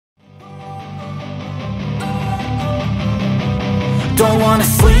don't wanna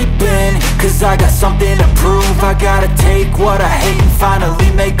sleep in, cause I got something to prove. I gotta take what I hate and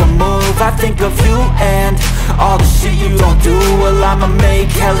finally make a move. I think of you and all the shit you don't do. Well, I'ma make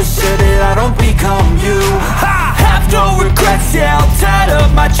hella sure that I don't become you. I have no regrets, yeah, I'll tie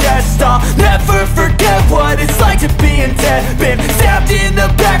up my chest. I'll never forget what it's like to be in debt. Been stabbed in the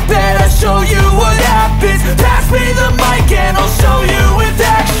back bed, I'll show you what happens. Pass me the mic and I'll show you with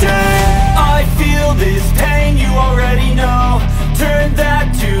action. I feel this pain, you already know. Turn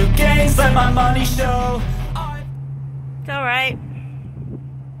that to gains, let my money show. It's alright.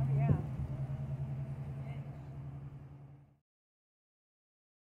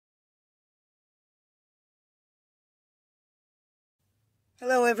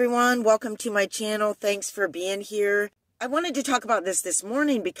 Hello everyone, welcome to my channel. Thanks for being here. I wanted to talk about this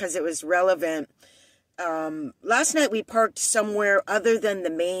morning because it was relevant. Last night we parked somewhere other than the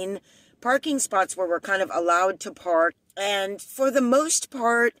main parking spots where we're kind of allowed to park. And for the most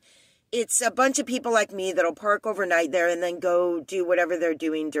part, it's a bunch of people like me that'll park overnight there and then go do whatever they're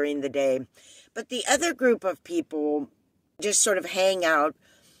doing during the day. But the other group of people just sort of hang out,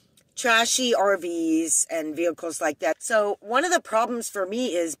 trashy RVs and vehicles like that. So one of the problems for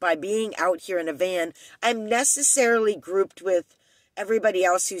me is by being out here in a van, I'm necessarily grouped with everybody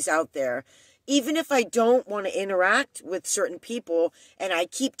else who's out there. Even if I don't want to interact with certain people, and I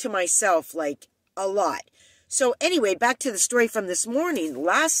keep to myself like a lot. So anyway, back to the story from this morning.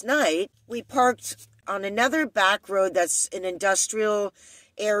 Last night, we parked on another back road that's an industrial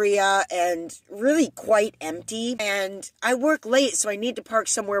area and really quite empty. And I work late, so I need to park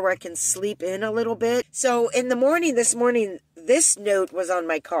somewhere where I can sleep in a little bit. So in the morning, this this note was on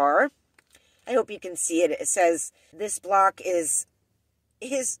my car. I hope you can see it. It says, this block is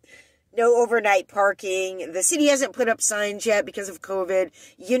no overnight parking. The city hasn't put up signs yet because of COVID.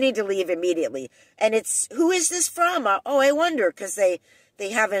 You need to leave immediately. And it's, who is this from? Oh, I wonder, because they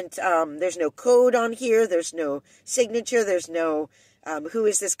haven't, there's no code on here. There's no signature. There's no, who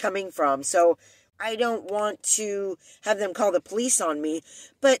is this coming from? So I don't want to have them call the police on me.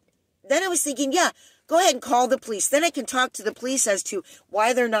 But then I was thinking, yeah, go ahead and call the police. Then I can talk to the police as to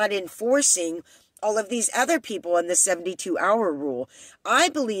why they're not enforcing all of these other people in the 72-hour rule. I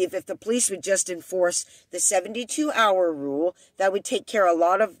believe if the police would just enforce the 72-hour rule, that would take care of a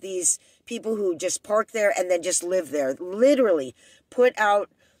lot of these people who just park there and then just live there. Literally put out,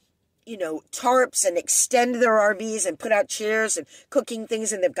 you know, tarps and extend their RVs and put out chairs and cooking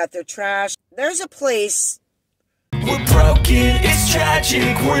things, and they've got their trash. There's a place. We're broken, it's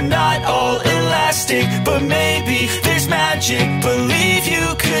tragic, we're not all elastic, but maybe there's magic, believe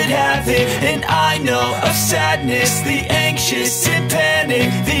you could have it. And I know of sadness, the anxious and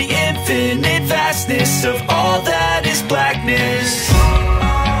panic, the infinite vastness of all that is blackness.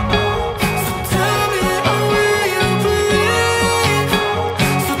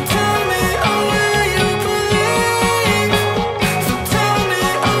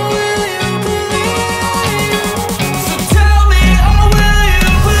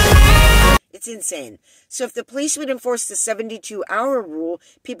 It's insane. So if the police would enforce the 72-hour rule,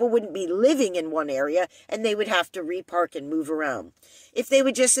 people wouldn't be living in one area and they would have to repark and move around. If they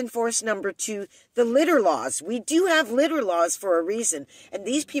would just enforce number 2, the litter laws. We do have litter laws for a reason, and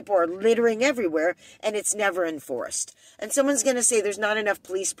these people are littering everywhere and it's never enforced. And someone's going to say there's not enough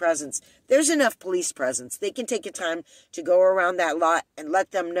police presence. There's enough police presence. They can take a time to go around that lot and let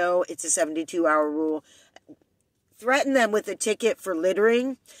them know it's a 72-hour rule. Threaten them with a ticket for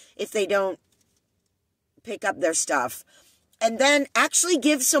littering if they don't pick up their stuff, and then actually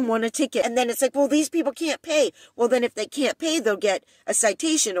give someone a ticket. And then it's like, well, these people can't pay. Well, then if they can't pay, they'll get a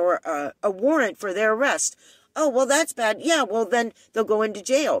citation or a warrant for their arrest. Oh, well, that's bad. Yeah, well, then they'll go into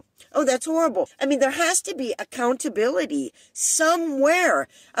jail. Oh, that's horrible. I mean, there has to be accountability somewhere.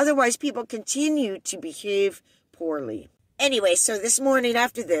 Otherwise, people continue to behave poorly. Anyway, so this morning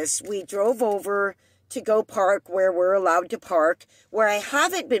after this, we drove over to go park where we're allowed to park, where I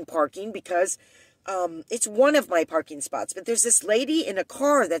haven't been parking because it's one of my parking spots, but there's this lady in a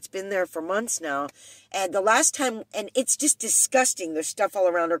car that's been there for months now, and the last time, and it's just disgusting. There's stuff all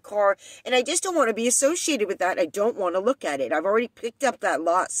around her car, and I just don't want to be associated with that. I don't want to look at it. I've already picked up that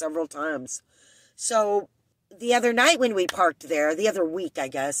lot several times. So the other night when we parked there, the other week, I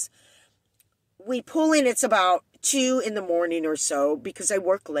guess, we pull in, it's about 2 in the morning or so, because I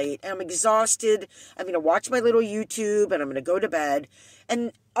work late, and I'm exhausted. I'm going to watch my little YouTube, and I'm going to go to bed,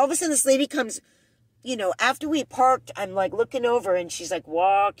 and all of a sudden this lady comes, you know, after we parked, I'm like looking over and she's like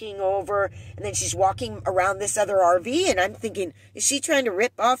walking over, and then she's walking around this other RV, and I'm thinking, is she trying to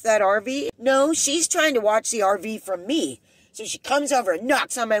rip off that RV? No, she's trying to watch the RV from me. So she comes over and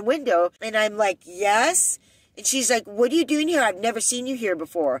knocks on my window, and I'm like, yes. And she's like, what are you doing here? I've never seen you here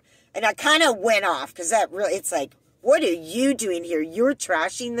before. And I kind of went off because that really, it's like, what are you doing here? You're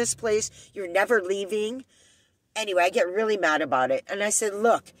trashing this place. You're never leaving. Anyway, I get really mad about it. And I said,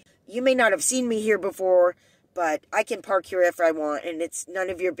 look, you may not have seen me here before, but I can park here if I want, and it's none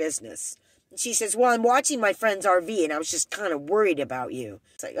of your business. And she says, well, I'm watching my friend's RV, and I was just kind of worried about you.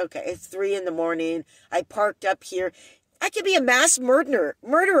 It's like, okay, it's 3 a.m. I parked up here. I could be a mass murderer,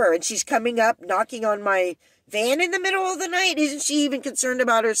 and she's coming up, knocking on my van in the middle of the night. Isn't she even concerned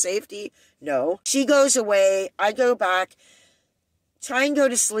about her safety? No. She goes away. I go back, try and go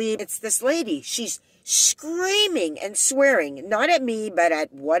to sleep. It's this lady. She's screaming and swearing, not at me, but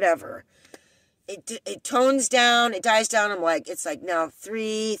at whatever. It tones down, it dies down. I'm like, it's like now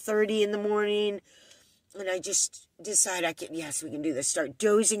 3:30 in the morning. And I just decide yes, we can do this. Start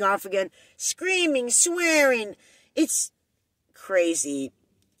dozing off again, screaming, swearing. It's crazy.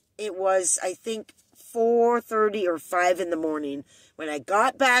 It was, I think, 4:30 or 5 in the morning when I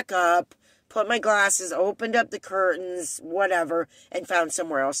got back up, put my glasses, opened up the curtains, whatever, and found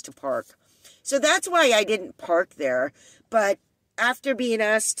somewhere else to park. So that's why I didn't park there. But after being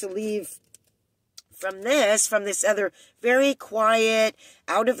asked to leave from this other very quiet,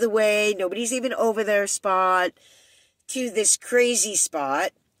 out of the way, nobody's even over there spot, to this crazy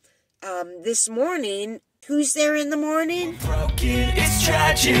spot, this morning, who's there in the morning? Broken, it's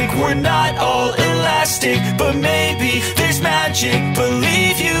tragic, we're not all elastic, but maybe there's magic,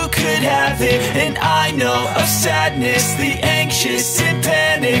 believe you could have it. And I know of sadness, the anxious and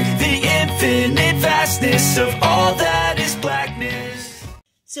panic, the infinite vastness of all that is blackness.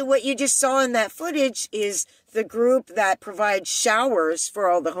 So what you just saw in that footage is the group that provides showers for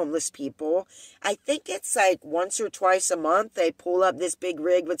all the homeless people. I think it's like once or twice a month they pull up this big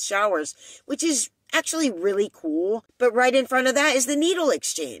rig with showers, which is actually really cool. But right in front of that is the needle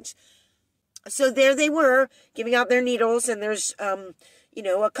exchange. So there they were giving out their needles, and there's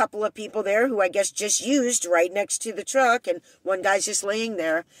a couple of people there who I guess just used right next to the truck, and one guy's just laying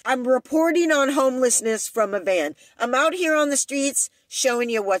there. I'm reporting on homelessness from a van. I'm out here on the streets showing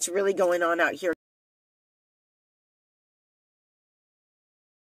you what's really going on out here.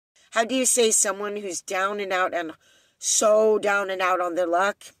 How do you say someone who's down and out and so down and out on their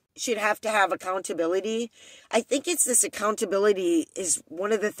luck should have to have accountability? I think it's this accountability is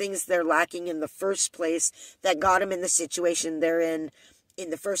one of the things they're lacking in the first place that got them in the situation they're in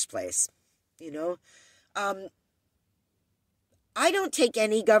the first place. I don't take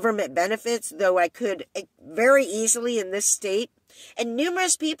any government benefits, though I could very easily in this state. And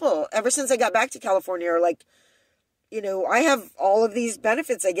numerous people, ever since I got back to California, are like, I have all of these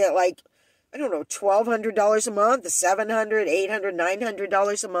benefits. I get like, I don't know, $1,200 a month, $700, $800,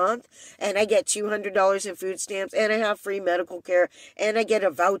 $900 a month. And I get $200 in food stamps, and I have free medical care, and I get a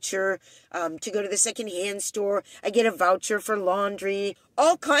voucher to go to the secondhand store. I get a voucher for laundry,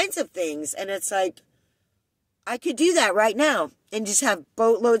 all kinds of things. And it's like, I could do that right now and just have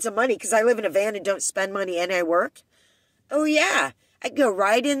boatloads of money because I live in a van and don't spend money and I work. Oh yeah, I could go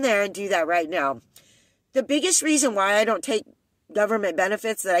right in there and do that right now. The biggest reason why I don't take government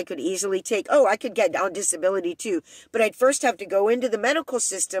benefits that I could easily take, I could get on disability too, but I'd first have to go into the medical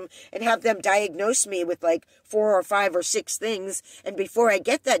system and have them diagnose me with like 4 or 5 or 6 things, and before I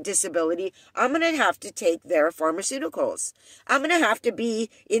get that disability, I'm going to have to take their pharmaceuticals. I'm going to have to be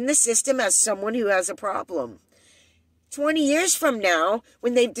in the system as someone who has a problem. 20 years from now,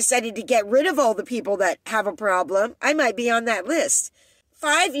 when they've decided to get rid of all the people that have a problem, I might be on that list.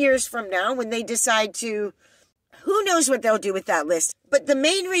 5 years from now, when they decide to, who knows what they'll do with that list. But the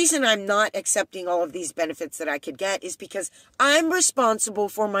main reason I'm not accepting all of these benefits that I could get is because I'm responsible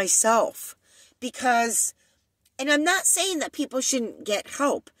for myself. And I'm not saying that people shouldn't get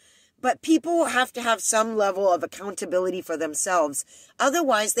help, but people have to have some level of accountability for themselves.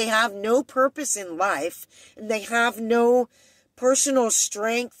 Otherwise, they have no purpose in life, and they have no personal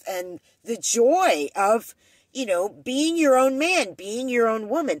strength and the joy of, being your own man, being your own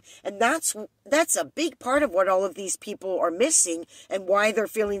woman. And that's a big part of what all of these people are missing and why their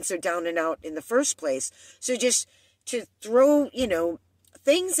feelings are down and out in the first place. So just to throw,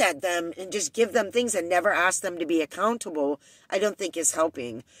 things at them and just give them things and never ask them to be accountable, I don't think is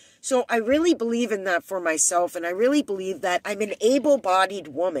helping. So I really believe in that for myself, and I really believe that I'm an able-bodied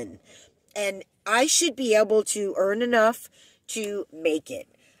woman, and I should be able to earn enough to make it.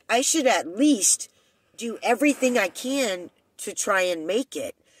 I should at least do everything I can to try and make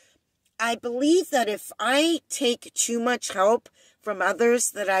it. I believe that if I take too much help from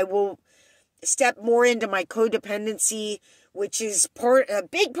others, that I will step more into my codependency, which is a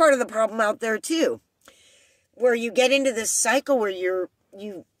big part of the problem out there too, where you get into this cycle where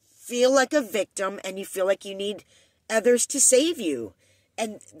you feel like a victim and you feel like you need others to save you.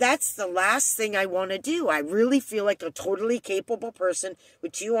 And that's the last thing I want to do. I really feel like a totally capable person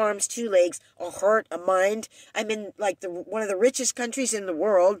with 2 arms, 2 legs, a heart, a mind. I'm in like one of the richest countries in the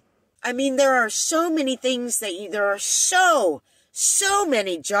world. I mean, there are so many things there are so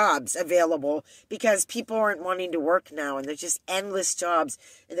many jobs available because people aren't wanting to work now, and there's just endless jobs,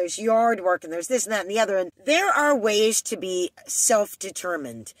 and there's yard work, and there's this and that and the other. And there are ways to be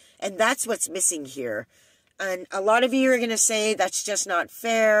self-determined, and that's what's missing here. And a lot of you are going to say that's just not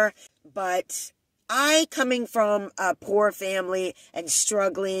fair, but I, coming from a poor family and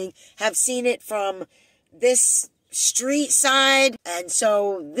struggling, have seen it from this street side, and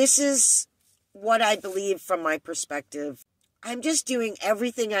so this is what I believe from my perspective. I'm just doing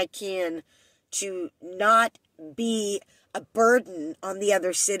everything I can to not be a burden on the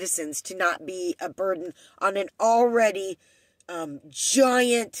other citizens, to not be a burden on an already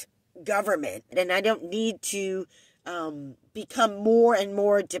giant government. And I don't need to become more and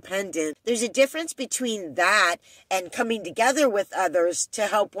more dependent. There's a difference between that and coming together with others to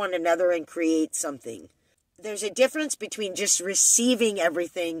help one another and create something. There's a difference between just receiving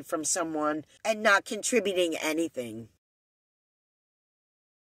everything from someone and not contributing anything.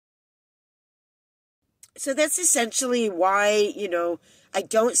 So that's essentially why, I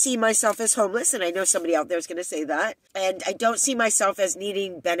don't see myself as homeless, and I know somebody out there is going to say that. And I don't see myself as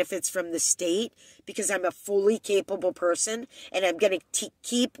needing benefits from the state because I'm a fully capable person, and I'm going to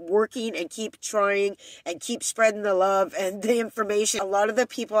keep working and keep trying and keep spreading the love and the information. A lot of the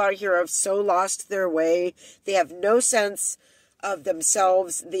people out here have so lost their way. They have no sense of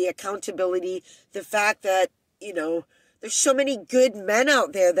themselves, the accountability, the fact that, there's so many good men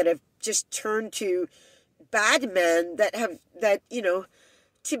out there that have just turned to bad men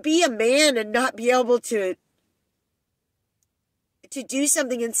to be a man and not be able to do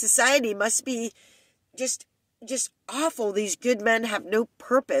something in society must be just awful. These good men have no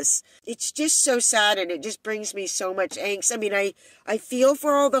purpose. It's just so sad, and it just brings me so much angst. I mean, I feel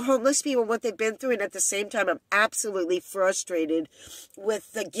for all the homeless people, what they've been through, and at the same time, I'm absolutely frustrated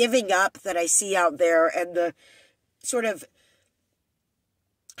with the giving up that I see out there and the sort of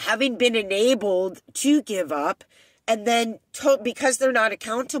having been enabled to give up, and then because they're not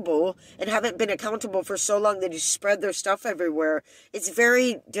accountable and haven't been accountable for so long, they just spread their stuff everywhere. It's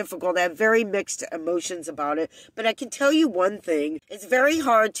very difficult. I have very mixed emotions about it. But I can tell you one thing. It's very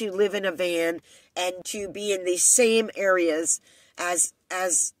hard to live in a van and to be in these same areas as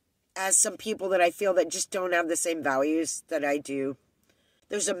some people that I feel that just don't have the same values that I do.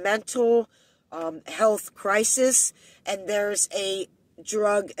 There's a mental health crisis, and there's a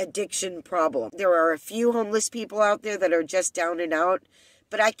drug addiction problem. There are a few homeless people out there that are just down and out,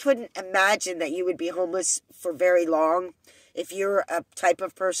 but I couldn't imagine that you would be homeless for very long if you're a type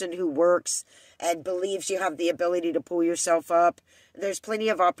of person who works and believes you have the ability to pull yourself up. There's plenty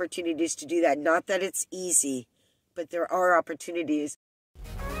of opportunities to do that. Not that it's easy, but there are opportunities.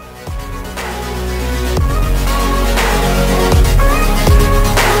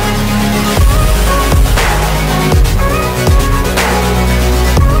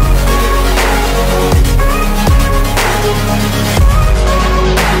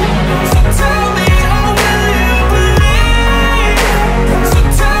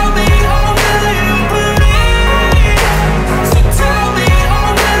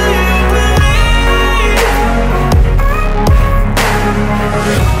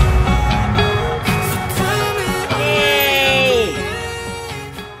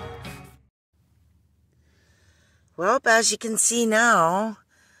 Well, as you can see now,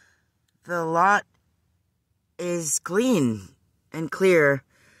 the lot is clean and clear.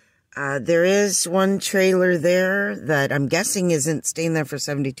 There is one trailer there that I'm guessing isn't staying there for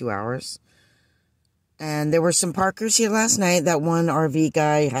 72 hours. And there were some parkers here last night. That one RV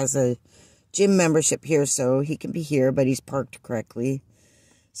guy has a gym membership here, so he can be here, but he's parked correctly.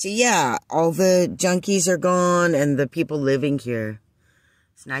 So yeah, all the junkies are gone and the people living here.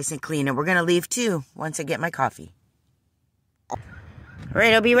 It's nice and clean. And we're going to leave too once I get my coffee. All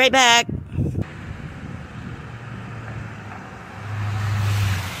right, I'll be right back.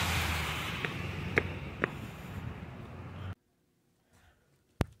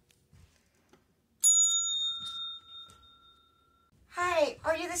 Hi,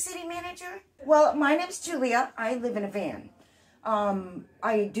 are you the city manager? Well, my name's Julia. I live in a van.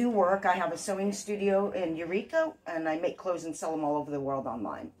 I do work. I have a sewing studio in Eureka, and I make clothes and sell them all over the world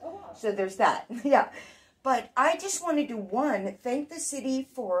online. Oh, wow. So there's that. Yeah. But I just wanted to, one, thank the city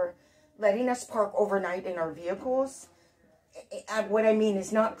for letting us park overnight in our vehicles. What I mean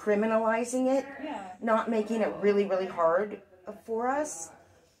is not criminalizing it, not making it really, really hard for us.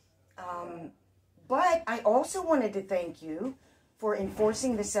 But I also wanted to thank you for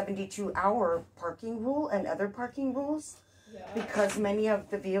enforcing the 72-hour parking rule and other parking rules. Yeah. Because many of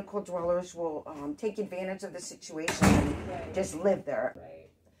the vehicle dwellers will take advantage of the situation and just live there. Right.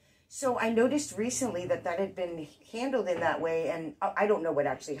 So I noticed recently that had been handled in that way, and I don't know what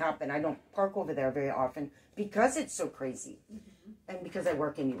actually happened. I don't park over there very often because it's so crazy, and because I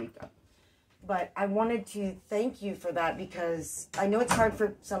work in Eureka. But I wanted to thank you for that, because I know it's hard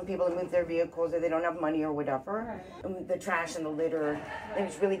for some people to move their vehicles, or they don't have money or whatever. Right. The trash and the litter, it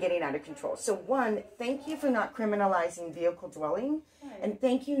was really getting out of control. So one, thank you for not criminalizing vehicle dwelling. Right. And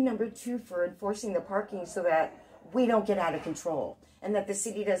thank you, number two, for enforcing the parking so that we don't get out of control and that the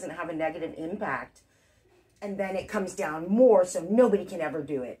city doesn't have a negative impact. And then it comes down more so nobody can ever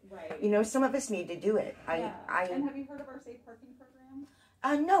do it. Right. You know, some of us need to do it. And have you heard of our safe parking program?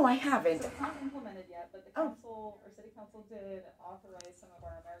 No, I haven't. So it's not implemented yet, but the council, or city council, did authorize some of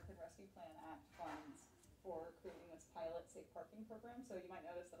our American Rescue Plan Act funds for creating this pilot safe parking program. So you might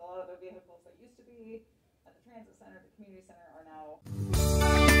notice that a lot of the vehicles that used to be at the transit center, the community center, are now...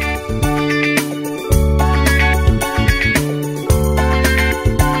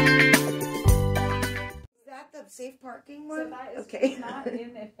 Safe parking one? So that is not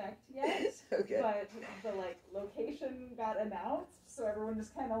in effect yet. Okay. But the location got announced, so everyone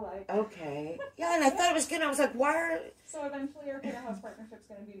just kind of Okay. Yeah, and I thought it was good. I was like, why are... So eventually Arcata House Partnership's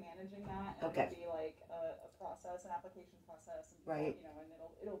going to be managing that, and it'll be a process, an application process, and, right. You know, and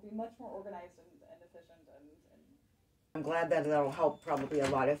it'll be much more organized and efficient. And I'm glad that it'll help probably a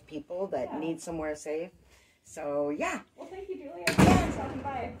lot of people that need somewhere safe. So yeah. Well, thank you, Julia. Thanks for stopping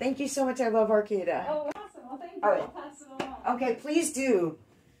by. Thank you so much. I love Arcata. Oh, awesome. Well, thank you. All right. I'll pass it along. Okay, please do.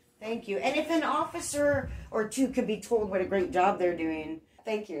 Thank you. And if an officer or two could be told what a great job they're doing.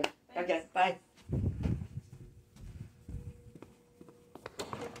 Thank you. Thanks. Okay, bye.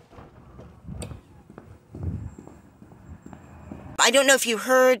 I don't know if you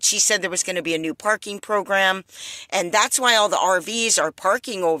heard, she said there was going to be a new parking program, and that's why all the RVs are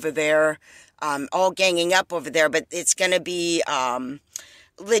parking over there, all ganging up over there, but it's going to be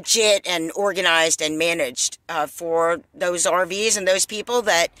legit and organized and managed for those RVs and those people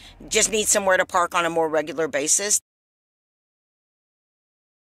that just need somewhere to park on a more regular basis.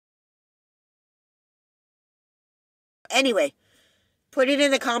 Anyway, put it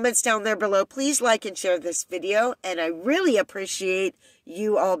in the comments down there below. Please like and share this video, and I really appreciate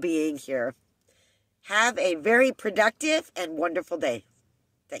you all being here. Have a very productive and wonderful day.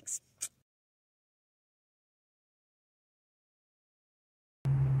 Thanks.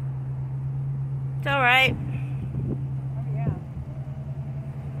 It's all right.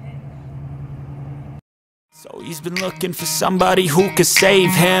 So he's been looking for somebody who could save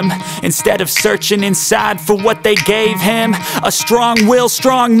him, instead of searching inside for what they gave him. A strong will,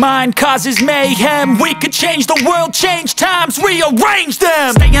 strong mind causes mayhem. We could change the world, change times, rearrange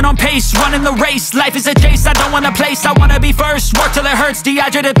them. Staying on pace, running the race. Life is a chase, I don't want a place, I wanna be first. Work till it hurts,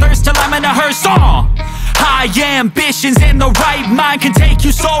 dehydrated thirst till I'm in a hearse. High ambitions in the right mind can take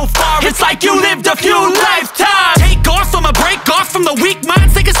you so far. It's like you lived a few lifetimes. Take off from a break off from the weak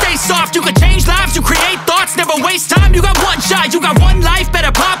minds. They can stay soft. You can change lives, you create thoughts. Never waste time. You got one shot, you got one life.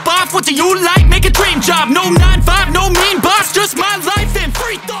 Better pop off. What do you like? Make a dream job. No 9-5, no mean boss. Just my life and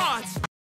free thought.